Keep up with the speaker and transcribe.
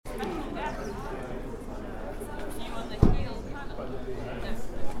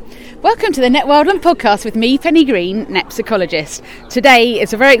Welcome to the Rewilding podcast with me, Penny Green, Knepp's ecologist. Today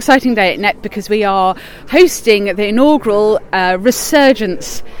is a very exciting day at Knepp because we are hosting the inaugural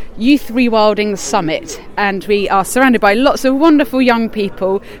Resurgence Youth Rewilding Summit, and we are surrounded by lots of wonderful young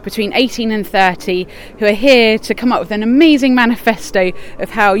people between 18 and 30 who are here to come up with an amazing manifesto of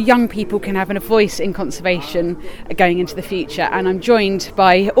how young people can have a voice in conservation going into the future. And I'm joined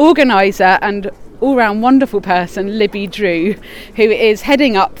by organiser and all-round wonderful person, Libby Drew, who is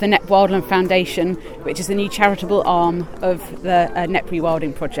heading up the Knepp Wildland Foundation, which is the new charitable arm of the Knepp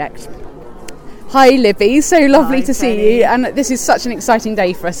Rewilding project. Hi Libby, so lovely to see you, and this is such an exciting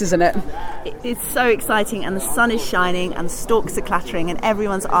day for us, isn't it? It's so exciting, and the sun is shining and the storks are clattering and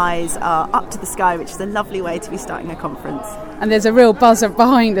everyone's eyes are up to the sky, which is a lovely way to be starting a conference. And there's a real buzz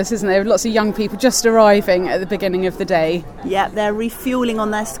behind us, isn't there? Lots of young people just arriving at the beginning of the day. Yeah, they're refuelling on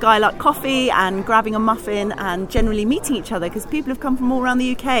their Skylark coffee and grabbing a muffin and generally meeting each other, because people have come from all around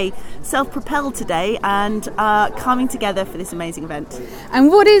the UK, self-propelled today, and coming together for this amazing event. And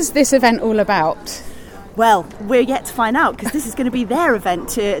what is this event all about? Well, we're yet to find out, because this is going to be their event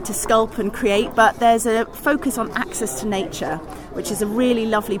to sculpt and create, but there's a focus on access to nature, which is a really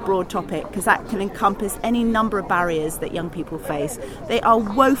lovely broad topic, because that can encompass any number of barriers that young people face. They are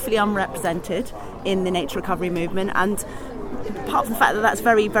woefully unrepresented in the nature recovery movement, and apart from the fact that that's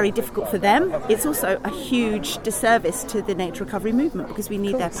very, very difficult for them, it's also a huge disservice to the nature recovery movement, because we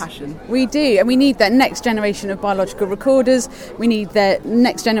need their passion. We do, and we need that next generation of biological recorders, we need the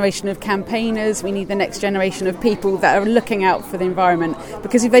next generation of campaigners, we need the next generation of people that are looking out for the environment,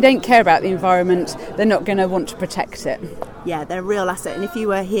 because if they don't care about the environment, they're not going to want to protect it. Yeah, they're a real asset, and if you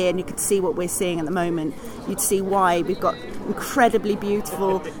were here and you could see what we're seeing at the moment, you'd see why. We've got incredibly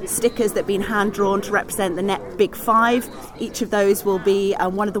beautiful stickers that have been hand-drawn to represent the Knepp Big Five. Each of those will be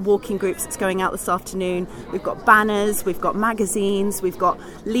one of the walking groups that's going out this afternoon. We've got banners, we've got magazines, we've got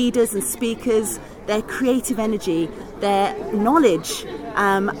leaders and speakers. Their creative energy, their knowledge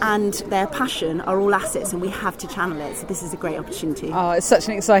and their passion are all assets, and we have to channel it. So this is a great opportunity. Oh, it's such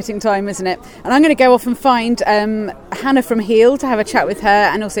an exciting time, isn't it? And I'm going to go off and find Hannah from Heal to have a chat with her,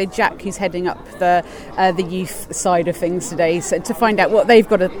 and also Jack, who's heading up the youth side of things today, so to find out what they've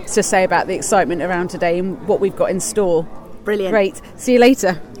got to say about the excitement around today and what we've got in store. Brilliant. Great. See you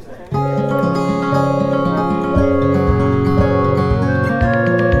later.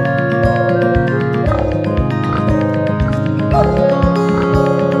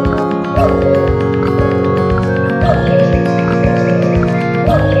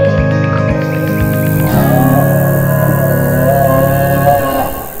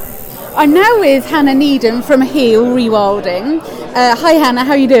 I'm now with Hannah Needham from Heal Rewilding. Hi Hannah,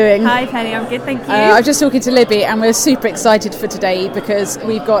 how are you doing? Hi Penny, I'm good, thank you. I was just talking to Libby, and we're super excited for today because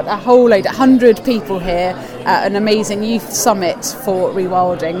we've got a whole load, 100 people here at an amazing youth summit for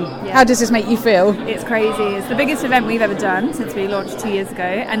rewilding. Yeah. How does this make you feel? It's crazy. It's the biggest event we've ever done since we launched 2 years ago,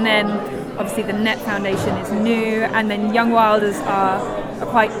 and then obviously the Knepp Foundation is new, and then Young Wilders are a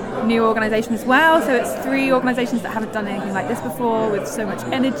quite new organisation as well, so it's 3 organisations that haven't done anything like this before, with so much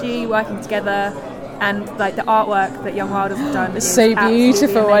energy working together. And like the artwork that Young Wilders have done, it's so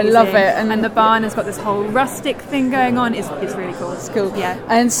beautiful. I love it. And the barn has got this whole rustic thing going on. It's really cool. It's cool. Yeah.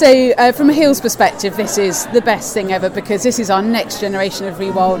 And so, from Heal's perspective, this is the best thing ever, because this is our next generation of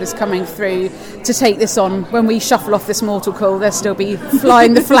rewilders coming through to take this on. When we shuffle off this mortal coil, they'll still be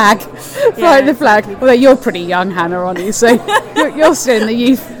flying the flag, the flag. Although you're pretty young, Hannah, aren't you? So you're still in the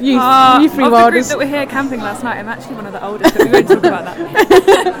youth rewilders. Of the group that were here camping last night, I'm actually one of the oldest, but we won't talk about that.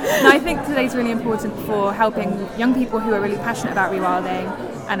 No, I think today's really important for helping young people who are really passionate about rewilding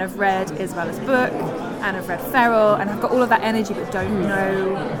and have read Isabella's book and have read Feral and have got all of that energy but don't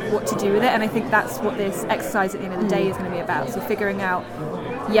know what to do with it. And I think that's what this exercise at the end of the day is going to be about. So figuring out,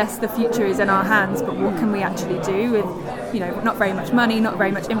 yes, the future is in our hands, but what can we actually do with, not very much money, not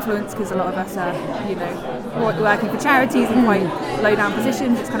very much influence, because a lot of us are, working for charities in quite low down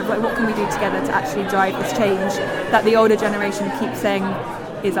positions. It's kind of like, what can we do together to actually drive this change that the older generation keeps saying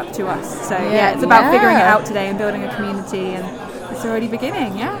is up to us. So it's about figuring it out today and building a community, and it's already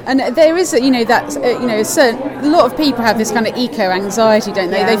beginning. And there is a lot of people have this kind of eco anxiety,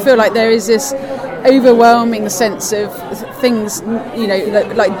 don't they? They feel like there is this overwhelming sense of things,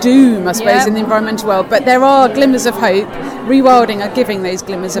 like doom, I suppose, in the environmental world, but there are glimmers of hope. Rewilding are giving those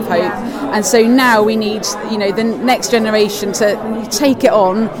glimmers of hope, and so now we need the next generation to take it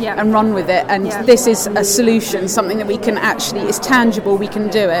on and run with it, and this is a solution, something that we can actually, is tangible, we can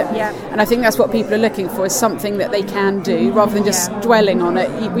do it, and I think that's what people are looking for, is something that they can do rather than just dwelling on it.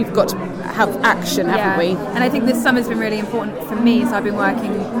 We've got to have action, haven't we? And I think this summer's been really important for me. So I've been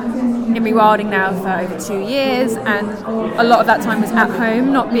working in Rewilding now for over 2 years, and a lot of that time was at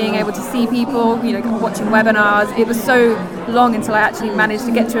home, not being able to see people, watching webinars. It was so long until I actually managed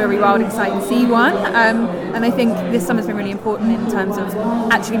to get to a Rewilding site and see one. And I think this summer's been really important in terms of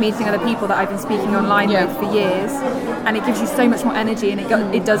actually meeting other people that I've been speaking online with for years. And it gives you so much more energy, and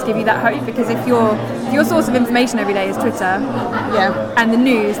it does give you that hope, because if your source of information every day is Twitter and the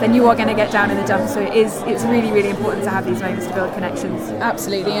news, then you are going to get down in the dumps. So it's really, really important to have these moments to build connections.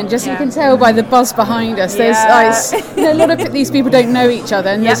 Absolutely, and just you can tell by the buzz behind us, there's a lot of these people don't know each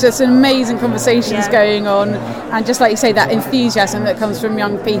other, and there's just amazing conversations going on, and just like you say, that enthusiasm that comes from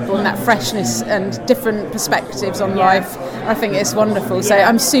young people and that freshness and different perspectives on life. I think it's wonderful. So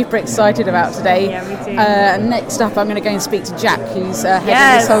I'm super excited about today. Yeah, me too. Next up, I'm going to go and speak to Jack, who's heading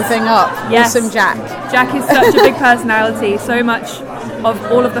this whole thing up. Yes. Awesome, Jack. Jack is such a big personality. So much of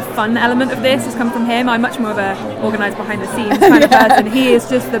all of the fun element of this has come from him. I'm much more of a organised behind the scenes kind of person. He is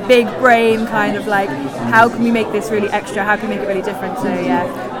just the big brain kind of like, how can we make this really extra? How can we make it really different? So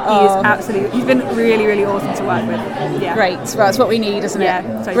he's been really, really awesome to work with. Yeah. Great. Well, that's what we need, isn't it? Yeah,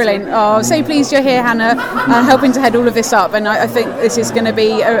 totally. Brilliant. Oh, so pleased you're here, Hannah, helping to head all of this up. And I think this is going to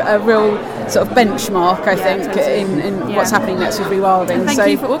be a real sort of benchmark, I think, totally. in what's happening next with Rewilding. And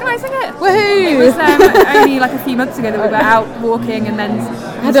thank you for organising it. Woohoo! It was only like a few months ago that we were out walking, and then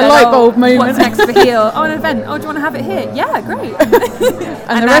had a light bulb moment. What's next for Heal? Oh, an event. Oh, do you want to have it here? Yeah, great.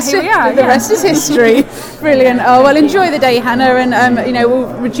 and the rest is history. Brilliant. Oh, well, enjoy the day, Hannah, and will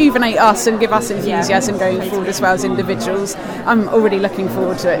rejuvenate us and give us enthusiasm going forward as well as individuals. I'm already looking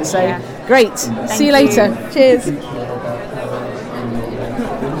forward to it. So great. See you later. Cheers.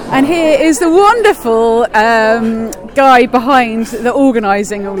 And here is the wonderful guy behind the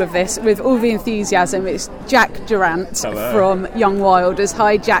organising all of this with all the enthusiasm. It's Jack Durant from Young Wilders.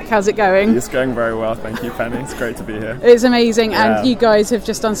 Hi, Jack. How's it going? It's going very well, thank you, Penny. It's great to be here. It's amazing, and you guys have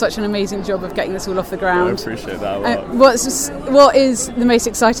just done such an amazing job of getting this all off the ground. I appreciate that a lot. What is the most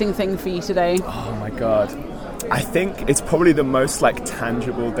exciting thing for you today? Oh my God. I think it's probably the most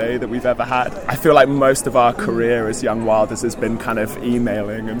tangible day that we've ever had. I feel like most of our career as Young Wilders has been kind of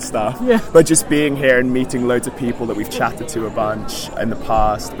emailing and stuff. Yeah. But just being here and meeting loads of people that we've chatted to a bunch in the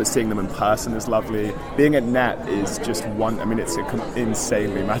past, but seeing them in person is lovely. Being at Knepp is just it's an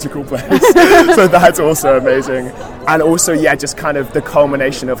insanely magical place. So that's also amazing. And also, just kind of the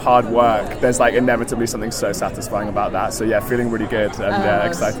culmination of hard work. There's inevitably something so satisfying about that. So feeling really good and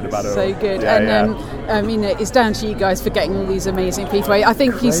excited about it. So good. It's down to you guys for getting all these amazing people. I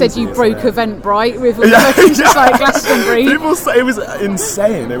think Crazy, you said you broke Eventbrite with all just like Glastonbury. People say it was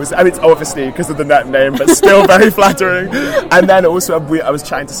insane. It's obviously because of the Knepp name, but still very flattering. And then also I was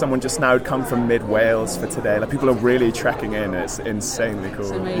chatting to someone just now who'd come from mid Wales for today. People are really trekking in. It's insanely cool.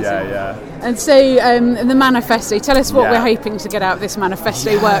 It's amazing. Yeah. And so the manifesto. Tell us what we're hoping to get out of this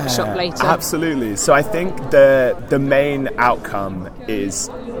manifesto workshop later. Absolutely. So I think the main outcome is,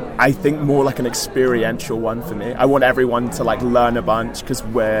 I think, more like an experiential one for me. I want everyone to learn a bunch, because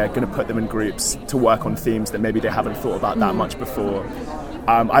we're going to put them in groups to work on themes that maybe they haven't thought about that much before.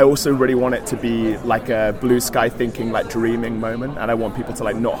 I also really want it to be a blue sky thinking, dreaming moment, and I want people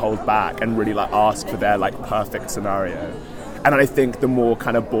to not hold back and really ask for their perfect scenario. And I think the more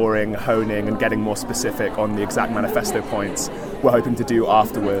kind of boring honing and getting more specific on the exact manifesto points we're hoping to do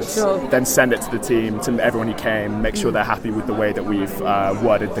afterwards, then send it to the team, to everyone who came, make sure they're happy with the way that we've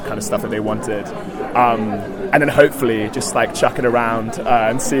worded the kind of stuff that they wanted. And then hopefully just chuck it around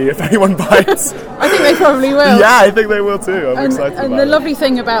and see if anyone bites. I think they probably will. Yeah, I think they will too. I'm excited about it. And the lovely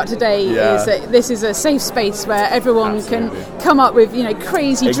thing about today is that this is a safe space where everyone can come up with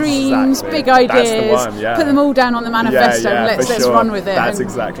crazy dreams, big ideas, put them all down on the manifesto and let's run with it. That's and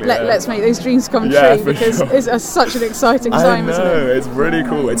exactly let's make those dreams come true, because it's such an exciting time, isn't it? It's really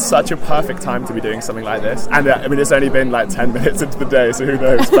cool. It's such a perfect time to be doing something like this. And it's only been 10 minutes into the day, so who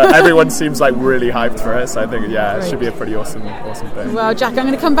knows? But everyone seems really hyped for it. So I think it should be a pretty awesome thing. Well, Jack, I'm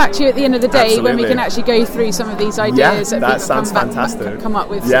going to come back to you at the end of the day when we can actually go through some of these ideas that people sounds fantastic. Come up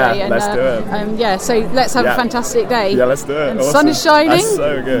with today. Yeah, let's do it. So let's have a fantastic day. Yeah, let's do it. And the sun is shining. That's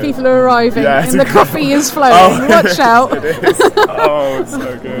so good. People are arriving, and the coffee is flowing. Oh, Watch out! It is. Oh, it's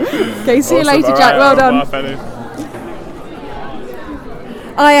so good. Okay, see you later, Jack. Well done.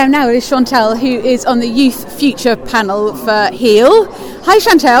 I am now with Chantal, who is on the Youth Future panel for Heal. Hi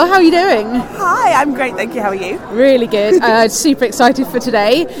Chantel, how are you doing? Hi, I'm great, thank you. How are you? Really good. Super excited for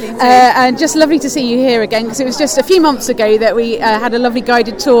today. And just lovely to see you here again, because it was just a few months ago that we had a lovely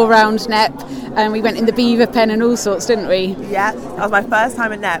guided tour around Knepp, and we went in the beaver pen and all sorts, didn't we? Yeah, that was my first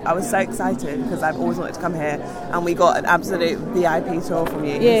time at Knepp. I was so excited because I've always wanted to come here, and we got an absolute VIP tour from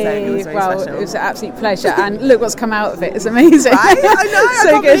you. Yeah, so it was very special. It was an absolute pleasure, and look what's come out of it. It's amazing. Right? I know,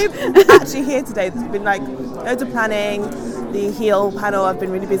 So I good. can't believe I'm actually here today. There's been like loads of planning. The heel panel, I've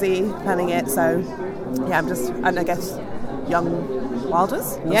been really busy planning it, so yeah, and I guess young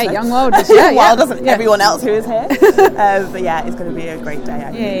wilders. Yeah, young wilders. Yeah, wilders and everyone else who is here. But yeah, it's going to be a great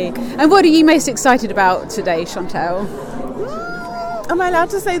day. Yay. And what are you most excited about today, Chantel? Am I allowed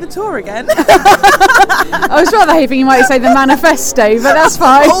to say the tour again? I was rather hoping you might say the manifesto, but that's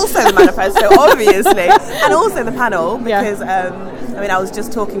fine. Also the manifesto, obviously, and also the panel, because I was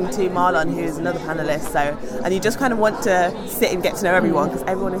just talking to Marlon, who's another panellist, and you just kind of want to sit and get to know everyone, because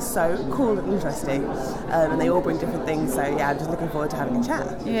everyone is so cool and interesting, and they all bring different things, so yeah, I'm just looking forward to having a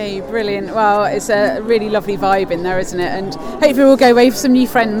chat. Yeah, brilliant. Well, it's a really lovely vibe in there, isn't it? And hopefully we'll go away with some new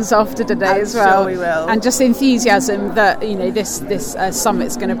friends after today as well. Sure we will. And just the enthusiasm that, this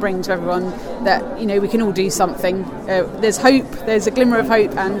summit's going to bring to everyone, that, we can all do something. There's hope, there's a glimmer of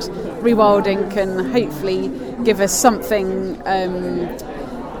hope, and Rewilding can hopefully give us something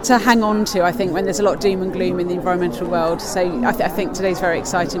to hang on to, I think, when there's a lot of doom and gloom in the environmental world. So I think today's very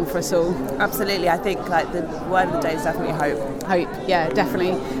exciting for us all. Absolutely. I think the word of the day is definitely hope. Hope, yeah,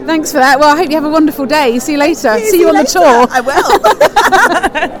 definitely. Thanks for that. Well, I hope you have a wonderful day. See you later. See you on later. the tour. I will.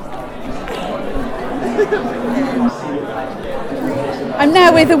 I'm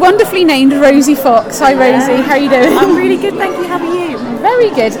now with a wonderfully named Rosie Fox. Hi Rosie, how are you doing? I'm really good, thank you. How are you? Very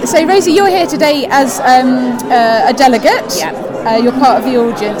good. So Rosie, you're here today as a delegate. Yeah. You're part of the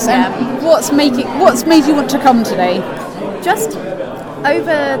audience. Yeah. And what's made you want to come today? Just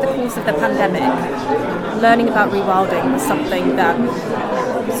over the course of the pandemic, learning about rewilding was something that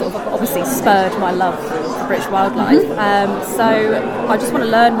sort of obviously spurred my love for British wildlife. So I just want to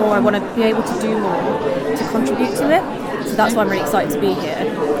learn more. I want to be able to do more to contribute to it. So that's why I'm really excited to be here.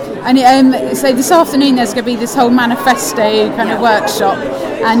 And so this afternoon there's going to be this whole manifesto kind of workshop.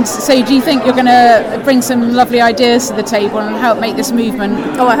 And so do you think you're going to bring some lovely ideas to the table and help make this movement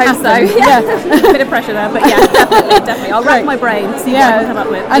Oh, I hope happen? so. Yeah. A bit of pressure there, but yeah, definitely. I'll rack my brain, see what I can come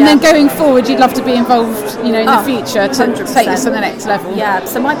up with. And then going forward, you'd love to be involved, in the future to 100%. take this to the next level. Yeah,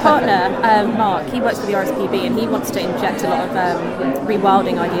 so my partner, Mark, he works for the RSPB and he wants to inject a lot of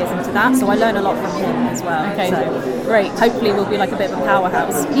rewilding ideas into that, so I learn a lot from him as well. Okay, so great. Hopefully we'll be like a bit of a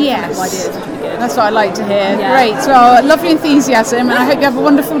powerhouse Yes. of ideas, which will be good. That's what I like to hear. Yeah. Great. Well, lovely enthusiasm, and I hope you have a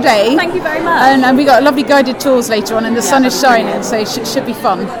wonderful day. Thank you very much. And we got lovely guided tours later on, and the sun is that'd be shining, so it should be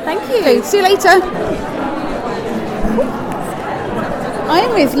fun. Thank you. Okay, see you later.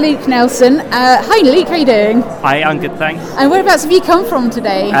 I'm with Luke Nelson. Hi Luke, how are you doing? Hi, I'm good, thanks. And whereabouts have you come from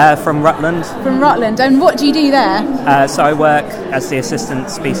today? From Rutland. From Rutland. And what do you do there? So I work as the Assistant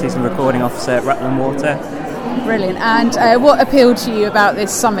Species and Recording Officer at Rutland Water. Brilliant. And what appealed to you about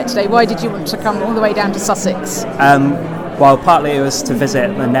this summit today? Why did you want to come all the way down to Sussex? Well, partly it was to visit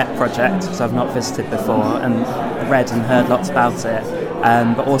the Knepp project, because I've not visited before, and read and heard lots about it.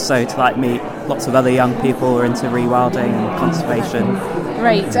 But also to meet lots of other young people who are into rewilding and conservation.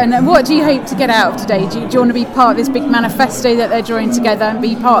 Great. And what do you hope to get out of today? Do you want to be part of this big manifesto that they're drawing together and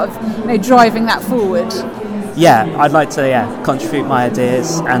be part of driving that forward? Yeah, I'd like to contribute my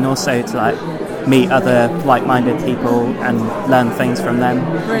ideas, and also to meet other like-minded people and learn things from them.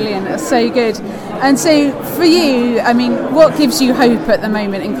 Brilliant, that's so good. And so for you, what gives you hope at the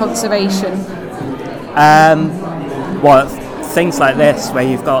moment in conservation? Well, things like this, where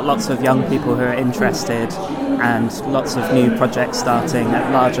you've got lots of young people who are interested and lots of new projects starting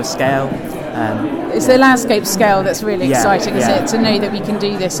at larger scale. It's the landscape scale that's really exciting, isn't it? To know that we can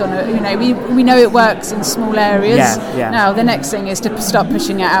do this on we know it works in small areas. Now the next thing is to start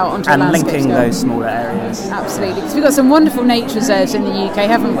pushing it out onto and a landscape linking scale. those smaller areas. Absolutely, because we've got some wonderful nature reserves in the UK,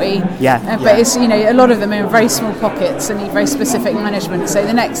 haven't we? But it's a lot of them are in very small pockets and need very specific management. So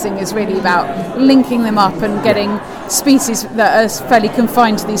the next thing is really about linking them up and getting species that are fairly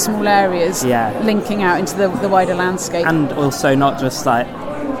confined to these small areas, linking out into the wider landscape. And also not just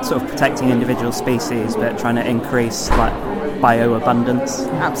sort of protecting individual species, but trying to increase bioabundance.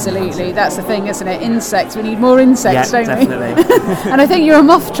 Absolutely, that's the thing, isn't it? Insects, we need more insects, don't definitely. we? And I think you're a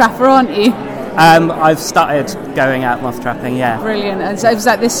moth trapper, aren't you? I've started going out moth trapping, Brilliant. And so was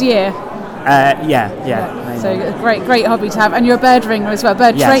that this year? Yeah. So a great hobby to have. And you're a bird ringer as well,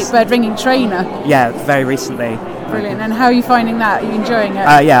 bird ringing trainer. Yeah, very recently. Brilliant. And how are you finding that? Are you enjoying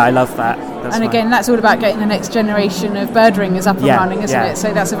it? Yeah, I love that. And again, that's all about getting the next generation of birdringers up and running, isn't it?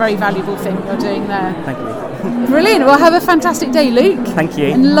 So that's a very valuable thing you're doing there. Thank you. Brilliant. Well, have a fantastic day, Luke. Thank you.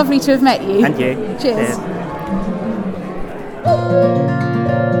 And lovely to have met you. And you. Cheers.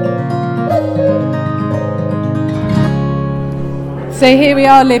 So here we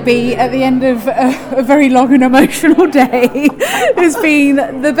are, Libby, at the end of a very long and emotional day. It's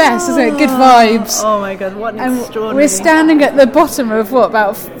been the best, isn't it? Good vibes. Oh my God, what an extraordinary... We're standing at the bottom of,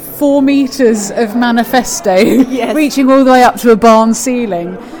 about 4 metres of manifesto, yes. reaching all the way up to a barn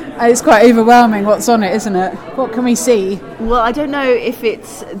ceiling. It's quite overwhelming what's on it, isn't it? What can we see? Well, I don't know if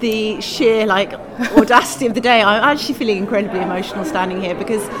it's the sheer audacity of the day. I'm actually feeling incredibly emotional standing here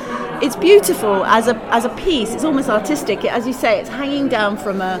because it's beautiful as a piece. It's almost artistic. As you say, it's hanging down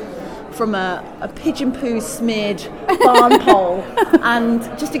from a pigeon poo smeared barn pole. And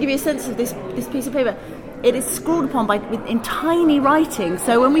just to give you a sense of this piece of paper, it is scrawled upon in tiny writing.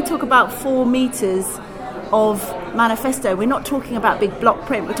 So when we talk about 4 metres of manifesto, we're not talking about big block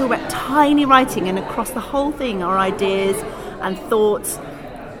print. We're talking about tiny writing, and across the whole thing are ideas and thoughts.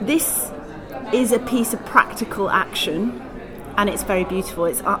 This is a piece of practical action. And it's very beautiful.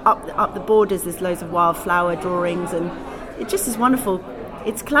 It's up the borders. There's loads of wildflower drawings, and it just is wonderful.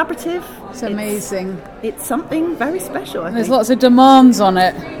 It's collaborative. It's amazing. It's something very special. There's lots of demands on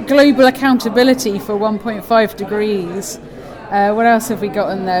it. Global accountability for 1.5 degrees. What else have we got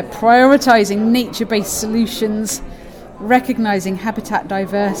in there? Prioritising nature-based solutions, recognising habitat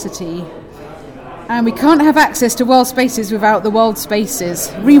diversity. And we can't have access to wild spaces without the wild spaces.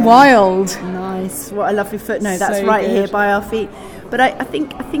 Rewild. Nice. What a lovely footnote. That's So right good. here by our feet. But I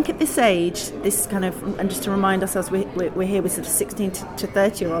think at this age, this kind of, and just to remind ourselves, we're here with sort of 16 to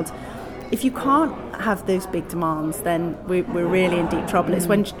 30-year-olds. If you can't have those big demands, then we're really in deep trouble. It's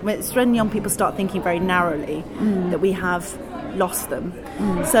when young people start thinking very narrowly that we have lost them.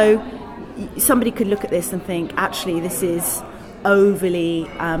 So somebody could look at this and think, actually, this is overly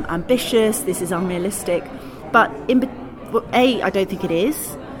ambitious, this is unrealistic. But A, I don't think it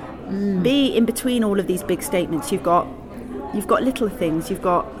is. B, in between all of these big statements, you've got little things. You've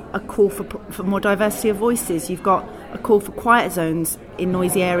got a call for more diversity of voices. You've got a call for quiet zones in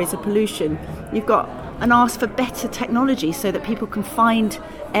noisy areas of pollution. You've got an ask for better technology so that people can find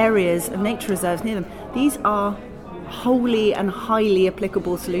areas of nature reserves near them. These are wholly and highly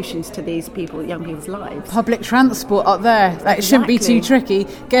applicable solutions to these young people's lives. Public transport up there. That shouldn't be too tricky.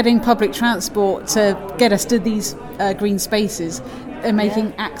 Getting public transport to get us to these green spaces and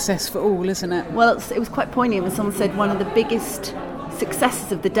making access for all, isn't it? Well, it was quite poignant when someone said one of the biggest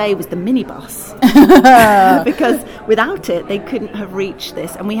successes of the day was the minibus. Because without it, they couldn't have reached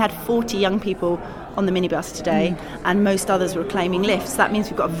this. And we had 40 young people on the minibus today, and most others were claiming lifts. That means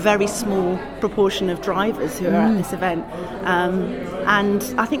we've got a very small proportion of drivers who are at this event, and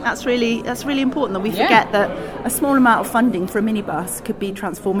I think that's really important, that we forget that a small amount of funding for a minibus could be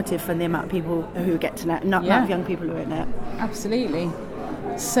transformative for the amount of people who get to net, amount of young people who are in it. Absolutely.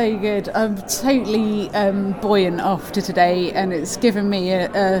 So good. I'm totally buoyant after today, and it's given me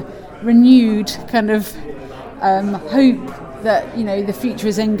a renewed kind of hope that the future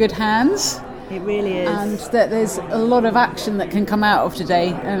is in good hands. It really is. And that there's a lot of action that can come out of today,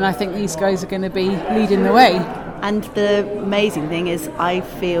 and I think these guys are going to be leading the way. And the amazing thing is, I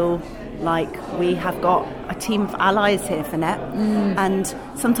feel like we have got a team of allies here for Knepp, and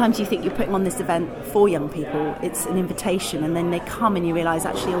sometimes you think you're putting on this event for young people. It's an invitation, and then they come and you realise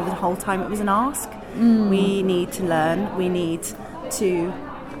actually all the whole time it was an ask. We need to learn, we need to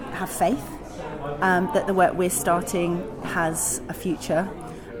have faith that the work we're starting has a future,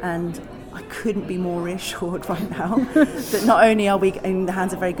 and I couldn't be more reassured right now that not only are we in the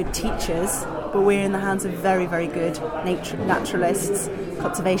hands of very good teachers, but we're in the hands of very, very good naturalists,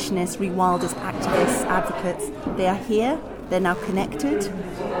 conservationists, rewilders, activists, advocates. They are here, they're now connected,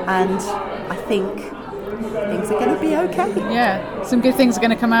 and I think things are going to be okay. Yeah, some good things are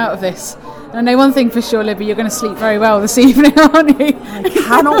going to come out of this. And I know one thing for sure, Libby, you're going to sleep very well this evening, aren't you? I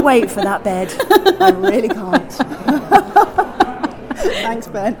cannot wait for that bed. I really can't. Thanks,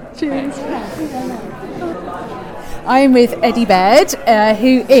 Ben. Cheers. I'm with Eddie Baird,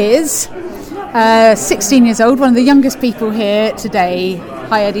 who is 16 years old, one of the youngest people here today.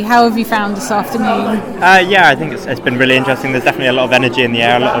 Hi, Eddie. How have you found this afternoon? Yeah, I think it's been really interesting. There's definitely a lot of energy in the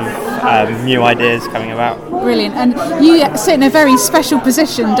air, a lot of new ideas coming about. Brilliant. And you sit in a very special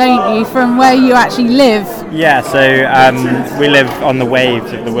position, don't you, from where you actually live? Yeah, so we live on the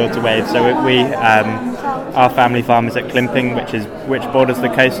waves of the Will to Wave. So our family farm is at Klimping, which borders the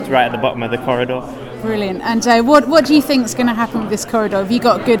coast right at the bottom of the corridor. Brilliant. And what do you think is going to happen with this corridor? Have you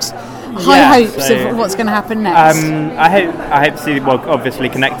got good high hopes of what's going to happen next? I hope to see, well, obviously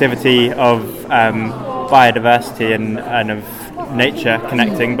connectivity of biodiversity and of nature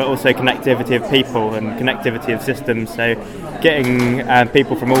connecting, but also connectivity of people and connectivity of systems. So getting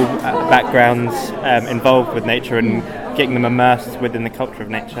people from all backgrounds involved with nature and getting them immersed within the culture of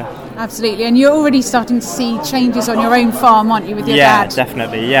nature. Absolutely. And you're already starting to see changes on your own farm, aren't you, with your dad? Yeah,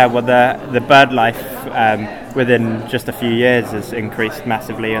 definitely. Yeah, well, the bird life within just a few years has increased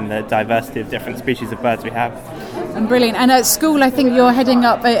massively, and the diversity of different species of birds we have. And brilliant. And at school, I think you're heading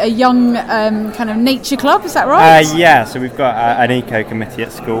up a young kind of nature club, is that right? Yeah, so we've got an eco committee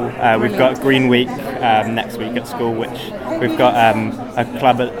at school. We've got Green Week next week at school, which we've got a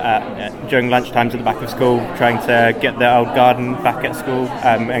club during lunchtimes at the back of school, trying to get the old garden back at school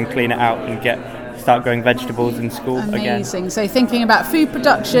and clean it out and start growing vegetables in school again. Amazing. So thinking about food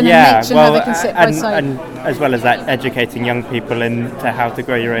production and nature, and how they can sit by side. And as well as that, educating young people into how to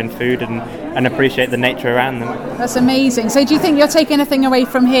grow your own food and appreciate the nature around them. That's amazing. So do you think you're taking anything away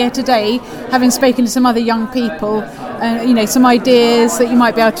from here today, having spoken to some other young people, some ideas that you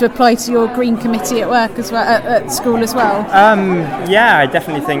might be able to apply to your green committee at work as well, at school as well? Yeah, I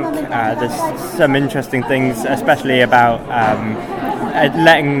definitely think there's some interesting things, especially about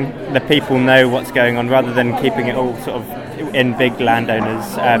letting the people know what's going on rather than keeping it all sort of in big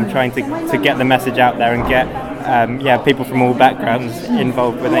landowners, trying to get the message out there and get people from all backgrounds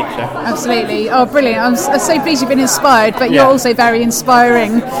involved with nature. Absolutely. Oh, brilliant. I'm so pleased you've been inspired, but you're also very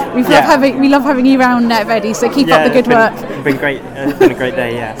inspiring. We love having you around, Knepp, Eddie, so keep up the good work. It's been great. It's been a great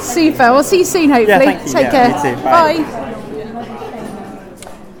day, yeah. Super. We'll see you soon, hopefully. Yeah, thank you. Take care. You too. Bye. Bye.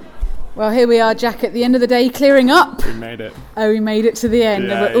 Well, here we are, Jack, at the end of the day, clearing up. We made it. Oh, we made it to the end,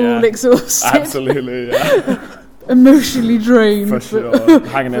 and we're all exhausted. Absolutely, yeah. Emotionally drained. For sure.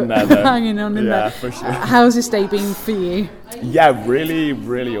 Hanging in there, though. Hanging on in there. Yeah, for sure. How's this day been for you? Yeah, really,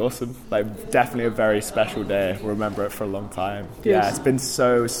 really awesome. Like, definitely a very special day. We'll remember it for a long time. Good. Yeah, it's been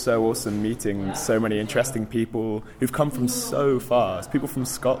so awesome meeting so many interesting people who've come from so far. There's people from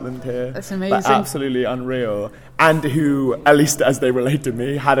Scotland here. That's amazing. Absolutely unreal. And who, at least as they relate to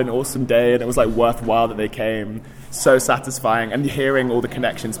me, had an awesome day, and it was worthwhile that they came. So satisfying, and hearing all the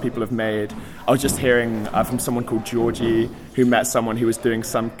connections people have made. I was just hearing from someone called Georgie, who met someone who was doing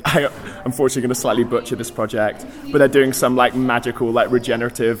some, I'm unfortunately going to slightly butcher this project, but they're doing some magical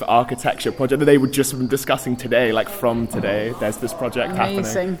regenerative architecture project that they were just discussing today, from today. There's this project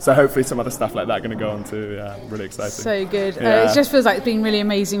happening. So hopefully some other stuff like that going to go on too. Yeah, really exciting. So good. Yeah. It just feels like it's been really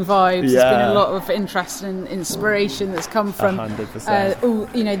amazing vibes. Yeah. There's been a lot of interest and inspiration that's come from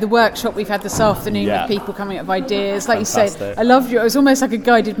 100%. The workshop we've had this afternoon with people coming up with ideas. Like Fantastic. you said, I loved you. It was almost like a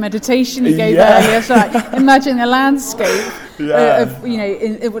guided meditation you gave earlier. So imagine a landscape of,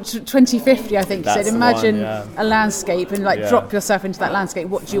 in 2050, I think you said. Imagine a landscape and drop yourself into that landscape.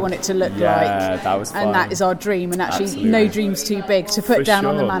 What do you want it to look like? That was fun. And that is our dream. And actually, no dream's too big to put down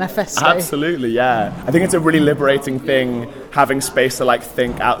on the manifesto. Absolutely, yeah. I think it's a really liberating thing, having space to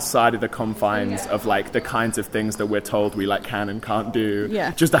think outside of the confines of the kinds of things that we're told we can and can't do.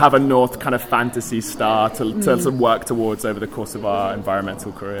 Yeah. Just to have a north kind of fantasy star to work towards over the course of our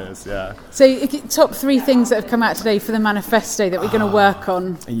environmental careers. Yeah. So, top 3 things that have come out today for the manifesto that we're going to work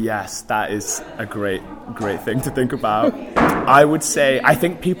on. Yes, that is a great thing to think about. I would say, I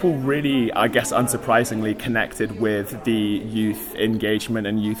think people really, I guess unsurprisingly, connected with the youth engagement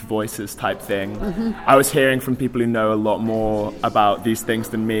and youth voices type thing. Mm-hmm. I was hearing from people who know a lot more about these things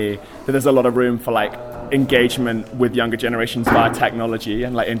than me that there's a lot of room for engagement with younger generations via technology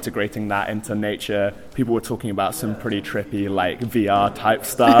and integrating that into nature. People were talking about some pretty trippy VR type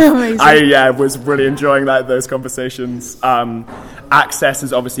stuff. I was really enjoying those conversations. Access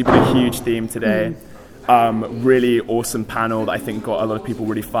has obviously been a huge theme today. Really awesome panel that I think got a lot of people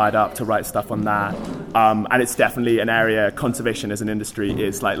really fired up to write stuff on that. And it's definitely an area, conservation as an industry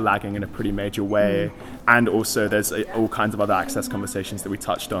is lagging in a pretty major way. And also there's all kinds of other access conversations that we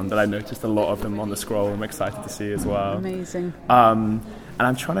touched on that I noticed a lot of them on the scroll. I'm excited to see as well. Amazing. And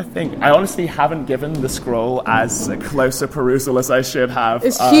I'm trying to think. I honestly haven't given the scroll as a closer perusal as I should have.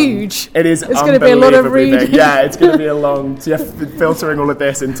 It's huge. It is. It's going to be a lot of reading. Big. Yeah, it's going to be a long. Filtering all of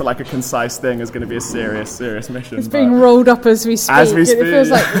this into a concise thing is going to be a serious mission. It's being rolled up as we speak. It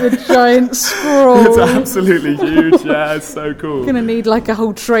feels like a giant scroll. It's absolutely huge. Yeah, it's so cool. We're going to need a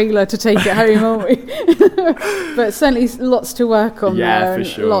whole trailer to take it home, aren't we? But certainly lots to work on there. For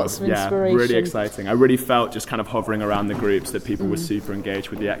sure. Lots of inspiration. Really exciting. I really felt just kind of hovering around the groups that people were super engaged engaged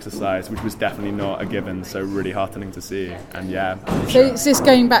with the exercise, which was definitely not a given, so really heartening to see. And yeah. So it's this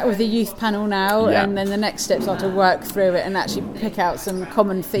going back with the youth panel now, Yeah. and then the next steps are to work through it and actually pick out some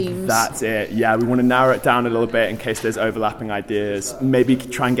common themes. That's it. Yeah, we want to narrow it down a little bit in case there's overlapping ideas. Maybe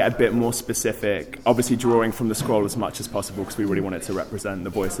try and get a bit more specific. Obviously drawing from the scroll as much as possible because we really want it to represent the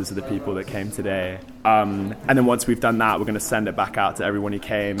voices of the people that came today. And then once we've done that, we're going to send it back out to everyone who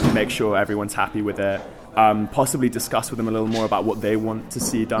came, make sure everyone's happy with it. Possibly discuss with them a little more about what they want to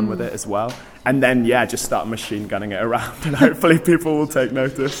see done with it as well. And then, just start machine gunning it around and hopefully people will take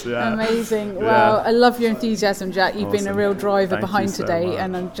notice. Yeah. Amazing. Well, I love your enthusiasm, Jack. You've been a real driver Thank behind you so today, much.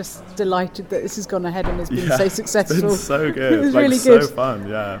 and I'm just delighted that this has gone ahead and has been so successful. It's been so good. It was like, really so good. fun.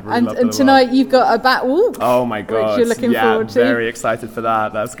 Yeah. Really loved it And a tonight lot. you've got a bat walk. Oh my God. Which you're looking forward to. Very excited for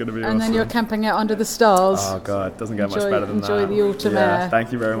that. That's going to be awesome. And then you're camping out under the stars. Oh God, doesn't get much better than that. Enjoy the autumn air.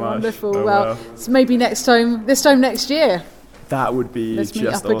 Thank you very much. Wonderful. Oh, well, so maybe this time next year. That would be Let's meet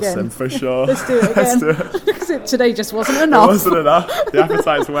just up again. awesome for sure. Let's do it again. Because today just wasn't enough. It wasn't enough. The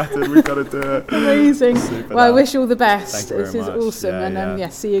appetite's whetted. We've got to do it. Amazing. Super well, I nice. wish you all the best. Thank you very This is much. awesome. Yeah,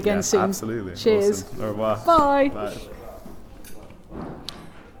 And see you again soon. Absolutely. Cheers. Awesome. Au revoir. Bye. Bye.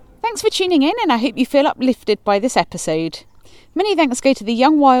 Thanks for tuning in, and I hope you feel uplifted by this episode. Many thanks go to the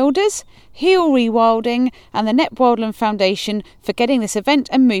Young Wilders, Heal Rewilding and the Knepp Wildland Foundation for getting this event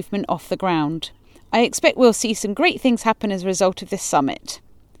and movement off the ground. I expect we'll see some great things happen as a result of this summit.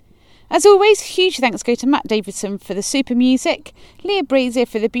 As always, huge thanks go to Matt Davidson for the super music, Leah Brazier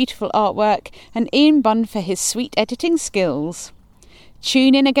for the beautiful artwork, and Ian Bunn for his sweet editing skills.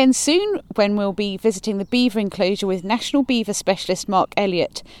 Tune in again soon when we'll be visiting the beaver enclosure with National Beaver Specialist Mark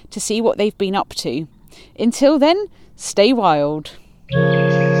Elliott to see what they've been up to. Until then, stay wild.